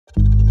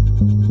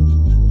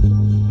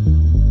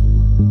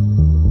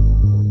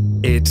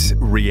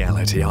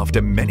reality,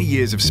 after many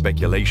years of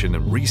speculation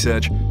and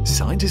research,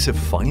 scientists have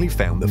finally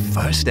found the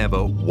first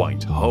ever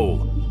white hole.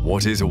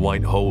 What is a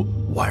white hole?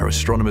 Why are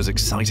astronomers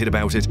excited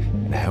about it?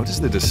 And how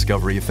does the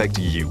discovery affect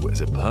you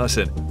as a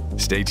person?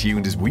 Stay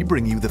tuned as we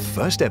bring you the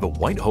first ever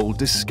white hole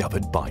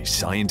discovered by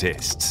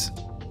scientists.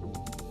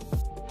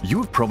 You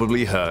have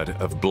probably heard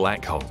of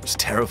black holes,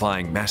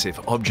 terrifying massive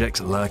objects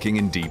lurking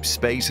in deep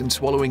space and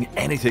swallowing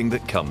anything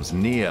that comes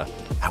near.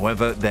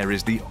 However, there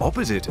is the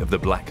opposite of the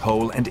black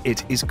hole, and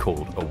it is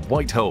called a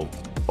white hole.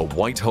 A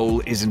white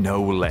hole is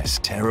no less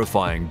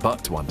terrifying,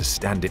 but to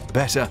understand it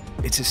better,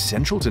 it's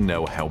essential to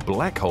know how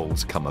black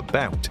holes come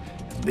about.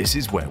 This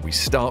is where we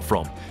start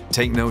from.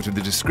 Take note of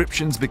the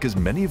descriptions because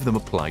many of them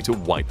apply to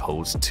white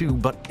holes too,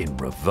 but in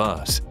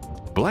reverse.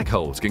 Black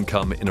holes can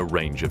come in a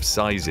range of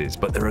sizes,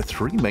 but there are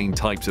three main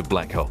types of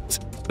black holes.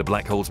 The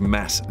black hole's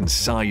mass and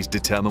size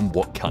determine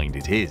what kind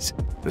it is.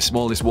 The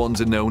smallest ones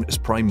are known as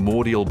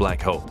primordial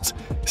black holes.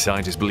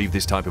 Scientists believe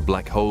this type of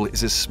black hole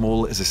is as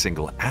small as a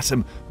single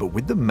atom, but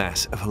with the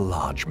mass of a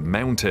large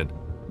mountain.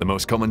 The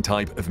most common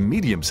type of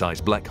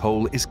medium-sized black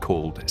hole is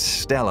called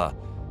stellar.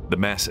 The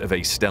mass of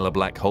a stellar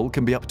black hole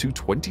can be up to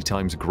 20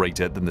 times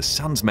greater than the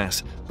Sun's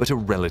mass, but are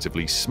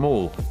relatively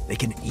small. They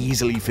can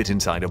easily fit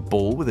inside a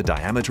ball with a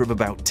diameter of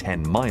about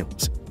 10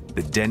 miles.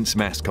 The dense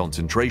mass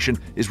concentration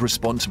is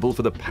responsible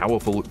for the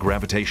powerful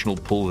gravitational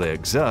pull they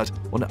exert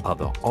on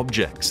other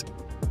objects.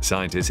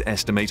 Scientists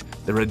estimate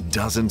there are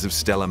dozens of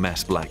stellar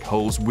mass black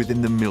holes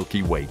within the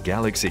Milky Way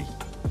galaxy.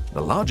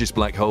 The largest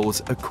black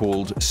holes are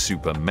called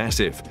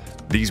supermassive.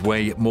 These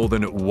weigh more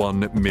than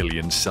 1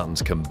 million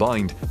suns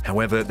combined.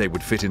 However, they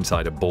would fit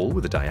inside a ball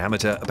with a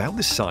diameter about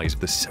the size of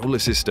the solar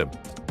system.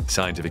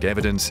 Scientific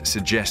evidence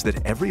suggests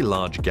that every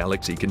large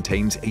galaxy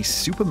contains a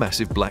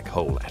supermassive black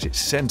hole at its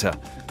center.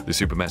 The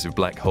supermassive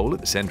black hole at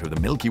the center of the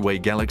Milky Way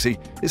galaxy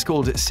is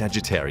called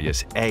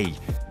Sagittarius A.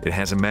 It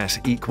has a mass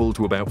equal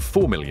to about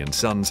 4 million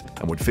suns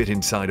and would fit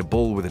inside a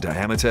ball with a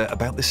diameter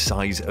about the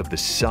size of the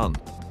Sun.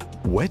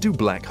 Where do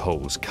black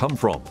holes come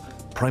from?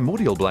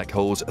 Primordial black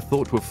holes are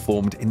thought to have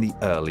formed in the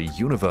early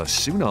universe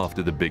soon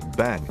after the Big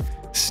Bang.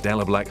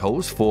 Stellar black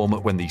holes form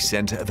when the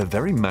center of a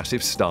very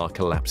massive star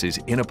collapses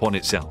in upon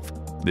itself.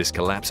 This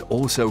collapse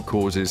also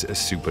causes a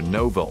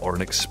supernova, or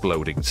an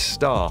exploding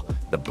star,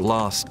 that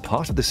blasts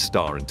part of the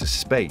star into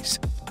space.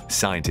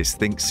 Scientists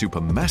think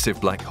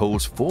supermassive black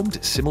holes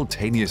formed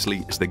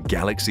simultaneously as the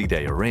galaxy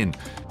they are in.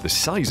 The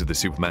size of the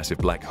supermassive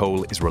black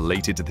hole is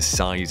related to the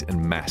size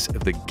and mass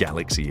of the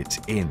galaxy it's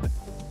in.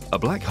 A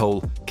black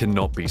hole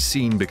cannot be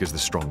seen because the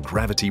strong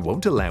gravity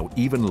won't allow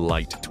even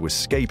light to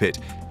escape it.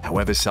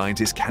 However,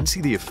 scientists can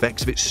see the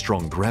effects of its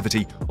strong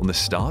gravity on the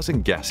stars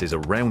and gases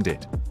around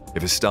it.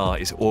 If a star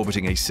is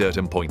orbiting a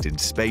certain point in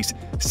space,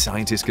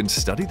 scientists can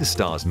study the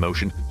star's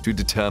motion to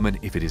determine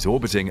if it is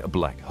orbiting a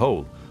black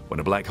hole. When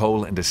a black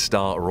hole and a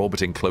star are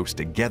orbiting close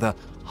together,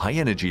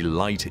 high-energy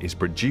light is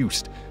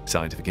produced.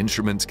 Scientific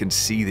instruments can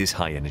see this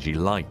high-energy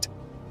light.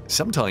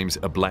 Sometimes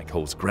a black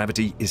hole's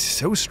gravity is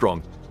so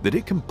strong that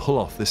it can pull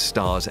off the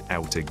star's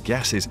outer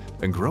gases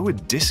and grow a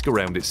disk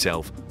around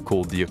itself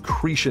called the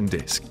accretion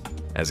disk.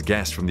 As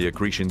gas from the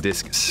accretion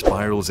disk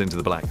spirals into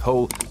the black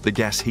hole, the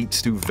gas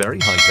heats to very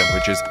high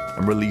temperatures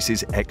and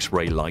releases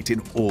X-ray light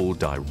in all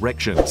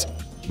directions.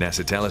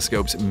 NASA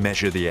telescopes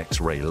measure the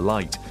X-ray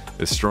light.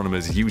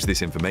 Astronomers use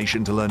this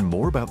information to learn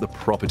more about the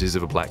properties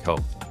of a black hole.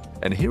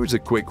 And here is a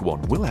quick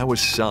one. Will our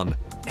Sun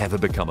ever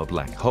become a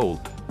black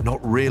hole? Not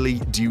really,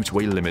 due to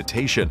a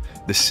limitation.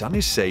 The Sun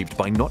is saved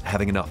by not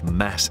having enough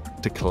mass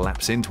to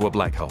collapse into a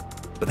black hole.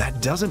 But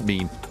that doesn't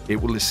mean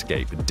it will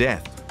escape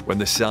death. When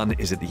the Sun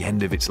is at the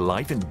end of its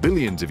life in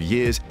billions of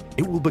years,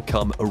 it will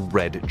become a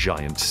red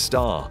giant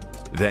star.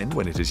 Then,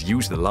 when it has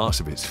used the last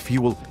of its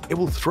fuel, it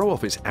will throw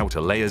off its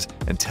outer layers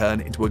and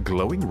turn into a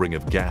glowing ring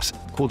of gas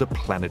called a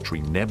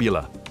planetary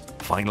nebula.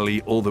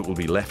 Finally, all that will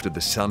be left of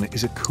the Sun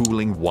is a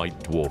cooling white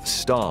dwarf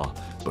star.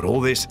 But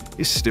all this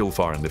is still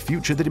far in the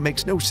future that it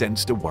makes no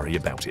sense to worry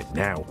about it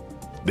now.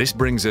 This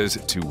brings us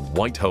to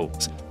white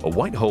holes. A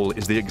white hole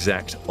is the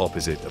exact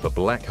opposite of a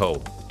black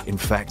hole. In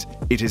fact,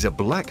 it is a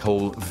black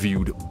hole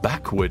viewed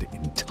backward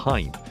in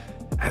time.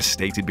 As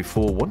stated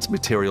before, once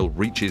material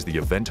reaches the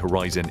event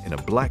horizon in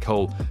a black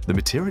hole, the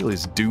material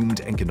is doomed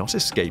and cannot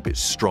escape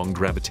its strong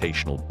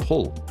gravitational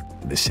pull.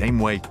 In the same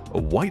way, a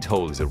white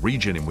hole is a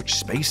region in which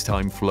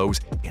space-time flows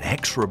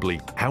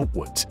inexorably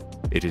outwards.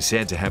 It is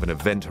said to have an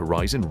event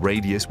horizon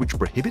radius which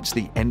prohibits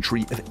the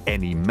entry of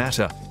any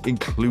matter,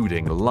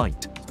 including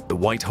light. The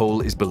white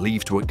hole is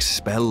believed to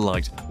expel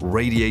light,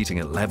 radiating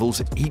at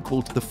levels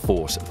equal to the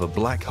force of a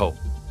black hole.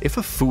 If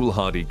a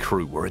foolhardy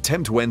crew were to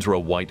attempt to enter a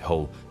white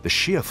hole, the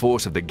sheer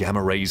force of the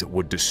gamma rays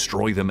would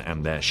destroy them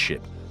and their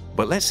ship.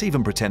 But let's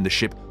even pretend the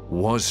ship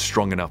was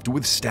strong enough to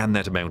withstand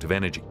that amount of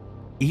energy.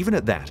 Even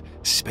at that,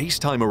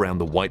 space-time around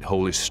the white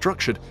hole is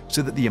structured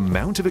so that the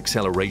amount of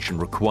acceleration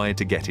required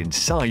to get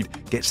inside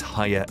gets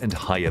higher and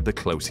higher the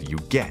closer you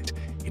get.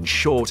 In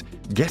short,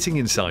 getting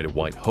inside a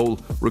white hole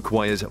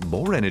requires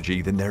more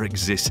energy than there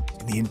exists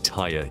in the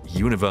entire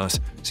universe,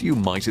 so you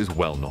might as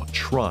well not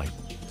try.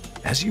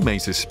 As you may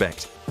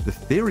suspect, the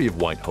theory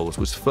of white holes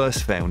was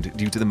first found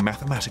due to the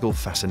mathematical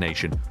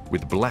fascination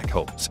with black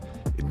holes.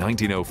 In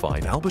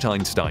 1905, Albert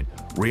Einstein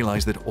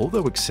realized that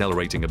although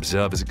accelerating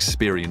observers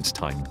experience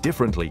time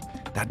differently,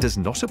 that does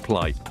not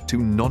apply to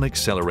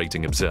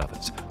non-accelerating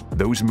observers,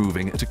 those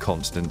moving at a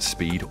constant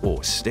speed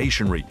or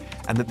stationary,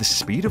 and that the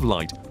speed of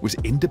light was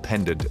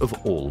independent of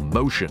all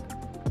motion.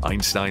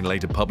 Einstein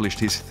later published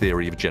his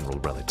theory of general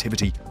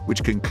relativity,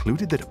 which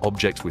concluded that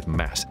objects with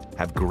mass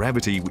have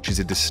gravity, which is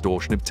a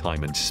distortion of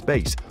time and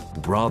space,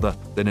 rather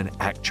than an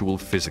actual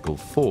physical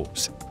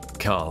force.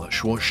 Karl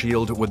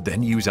Schwarzschild would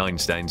then use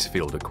Einstein's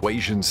field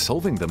equations,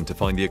 solving them to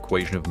find the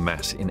equation of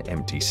mass in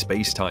empty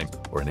spacetime,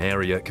 or an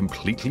area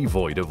completely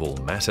void of all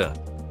matter.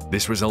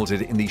 This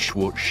resulted in the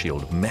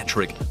Schwarzschild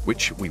metric,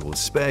 which we will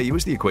spare you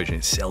as the equation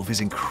itself is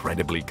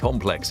incredibly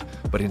complex,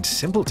 but in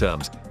simple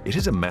terms, it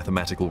is a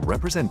mathematical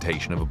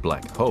representation of a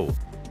black hole.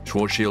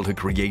 Schwarzschild had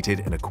created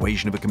an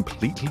equation of a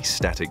completely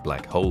static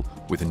black hole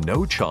with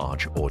no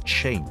charge or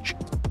change.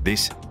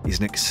 This is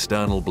an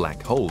external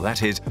black hole,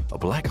 that is, a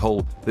black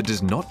hole that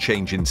does not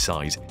change in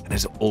size and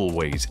has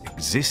always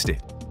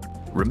existed.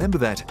 Remember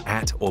that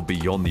at or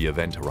beyond the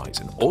event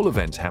horizon, all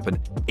events happen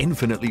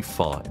infinitely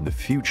far in the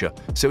future,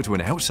 so to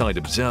an outside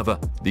observer,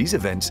 these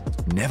events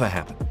never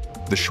happen.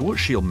 The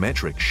Schwarzschild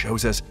metric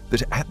shows us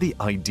that at the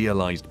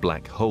idealized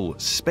black hole,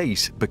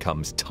 space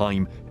becomes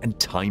time and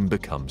time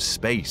becomes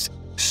space,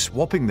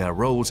 swapping their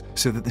roles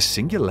so that the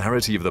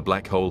singularity of the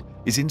black hole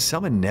is in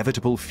some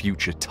inevitable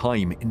future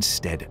time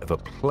instead of a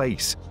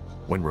place.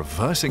 When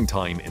reversing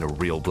time in a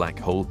real black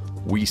hole,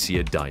 we see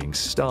a dying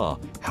star.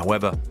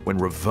 However, when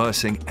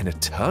reversing an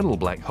eternal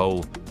black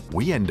hole,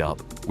 we end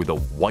up with a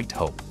white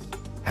hole.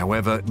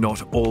 However,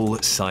 not all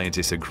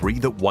scientists agree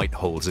that white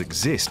holes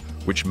exist,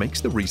 which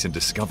makes the recent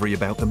discovery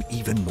about them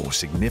even more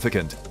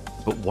significant.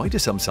 But why do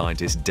some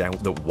scientists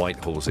doubt that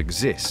white holes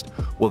exist?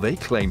 Well, they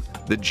claim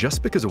that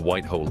just because a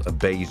white hole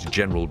obeys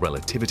general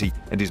relativity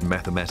and is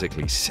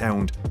mathematically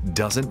sound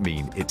doesn't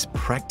mean it's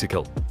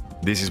practical.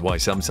 This is why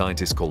some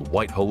scientists call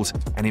white holes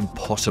an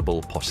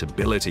impossible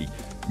possibility,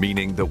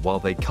 meaning that while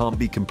they can't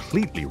be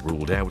completely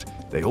ruled out,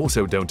 they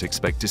also don't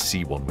expect to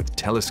see one with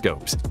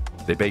telescopes.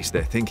 They base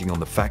their thinking on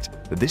the fact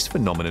that this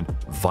phenomenon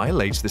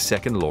violates the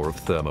second law of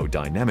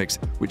thermodynamics,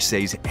 which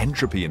says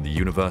entropy in the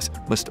universe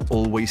must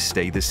always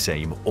stay the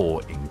same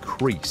or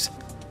increase.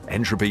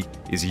 Entropy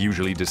is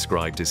usually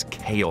described as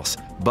chaos,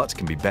 but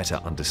can be better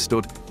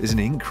understood as an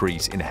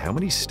increase in how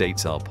many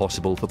states are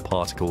possible for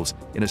particles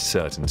in a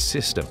certain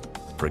system.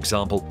 For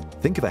example,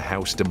 think of a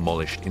house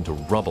demolished into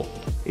rubble.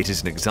 It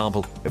is an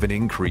example of an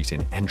increase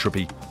in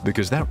entropy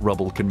because that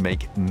rubble can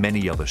make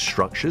many other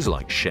structures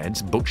like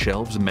sheds,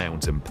 bookshelves,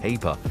 mounds, and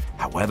paper.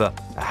 However,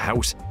 a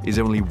house is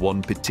only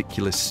one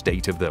particular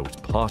state of those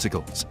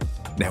particles.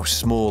 Now,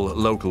 small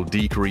local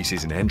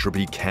decreases in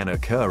entropy can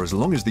occur as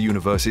long as the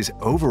universe's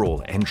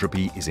overall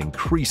entropy is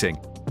increasing.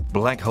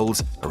 Black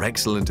holes are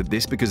excellent at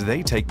this because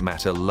they take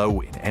matter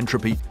low in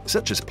entropy,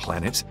 such as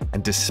planets,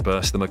 and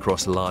disperse them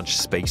across large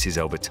spaces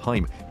over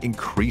time,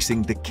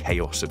 increasing the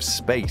chaos of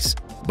space.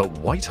 But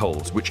white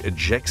holes, which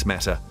eject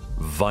matter,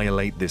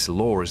 violate this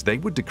law as they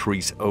would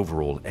decrease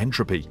overall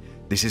entropy.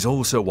 This is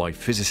also why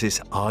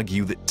physicists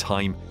argue that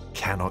time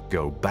cannot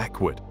go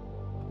backward.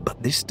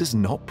 But this does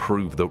not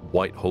prove that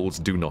white holes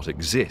do not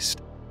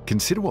exist.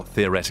 Consider what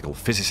theoretical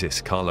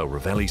physicist Carlo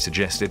Rovelli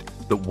suggested,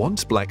 that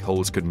once black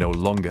holes could no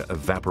longer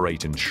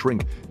evaporate and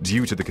shrink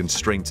due to the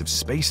constraints of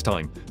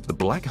space-time, the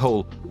black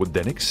hole would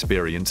then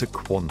experience a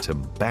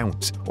quantum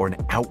bounce, or an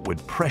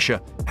outward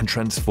pressure, and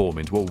transform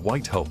into a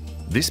white hole.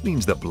 This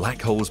means that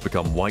black holes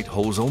become white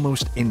holes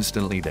almost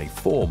instantly they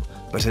form,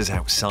 but as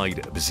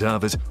outside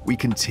observers, we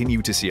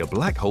continue to see a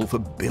black hole for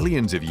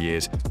billions of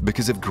years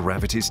because of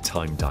gravity's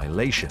time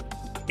dilation.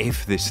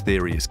 If this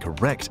theory is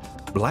correct,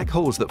 black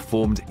holes that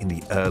formed in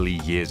the early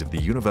years of the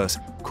universe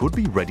could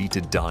be ready to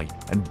die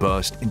and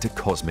burst into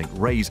cosmic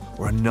rays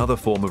or another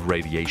form of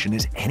radiation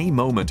at any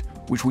moment,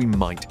 which we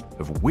might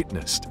have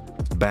witnessed.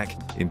 Back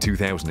in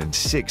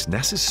 2006,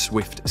 NASA's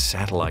Swift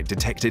satellite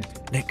detected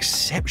an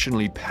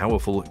exceptionally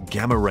powerful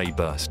gamma-ray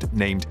burst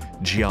named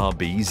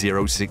GRB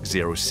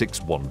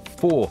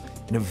 060614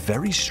 in a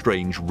very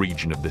strange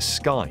region of the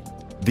sky.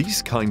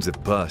 These kinds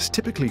of bursts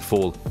typically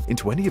fall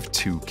into any of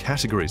two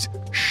categories,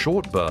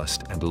 short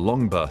burst and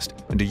long burst,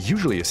 and are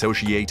usually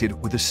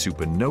associated with a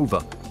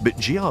supernova, but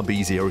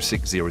GRB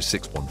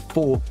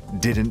 060614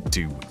 didn't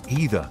do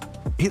either.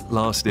 It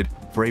lasted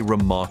for a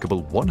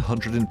remarkable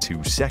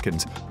 102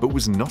 seconds, but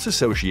was not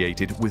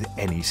associated with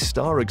any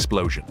star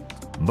explosion.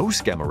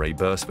 Most gamma-ray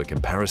bursts, for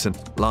comparison,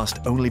 last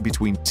only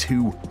between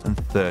 2 and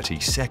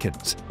 30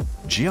 seconds.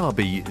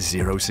 GRB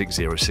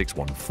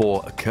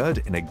 060614 occurred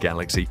in a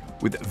galaxy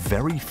with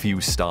very few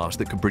stars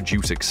that could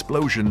produce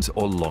explosions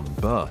or long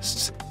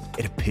bursts.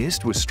 It appears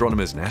to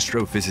astronomers and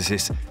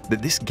astrophysicists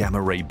that this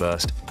gamma-ray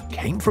burst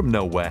came from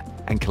nowhere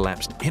and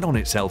collapsed in on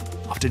itself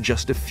after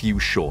just a few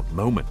short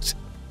moments.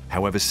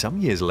 However, some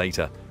years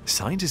later,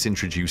 scientists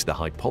introduced the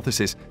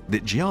hypothesis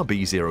that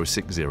GRB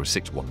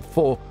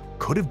 060614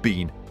 could have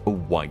been a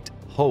white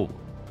hole.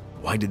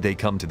 Why did they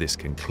come to this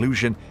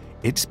conclusion?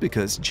 It's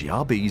because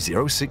GRB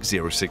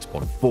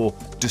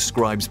 0606.4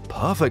 describes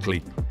perfectly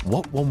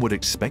what one would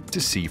expect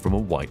to see from a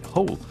white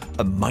hole,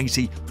 a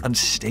mighty,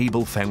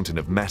 unstable fountain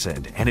of matter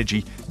and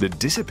energy that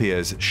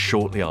disappears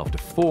shortly after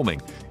forming,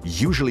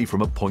 usually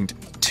from a point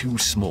too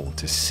small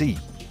to see.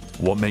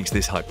 What makes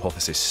this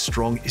hypothesis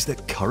strong is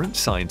that current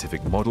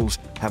scientific models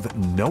have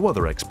no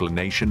other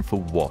explanation for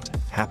what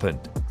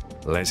happened.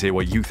 Let's hear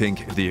what you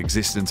think of the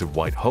existence of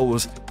white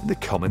holes in the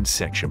comments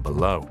section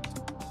below.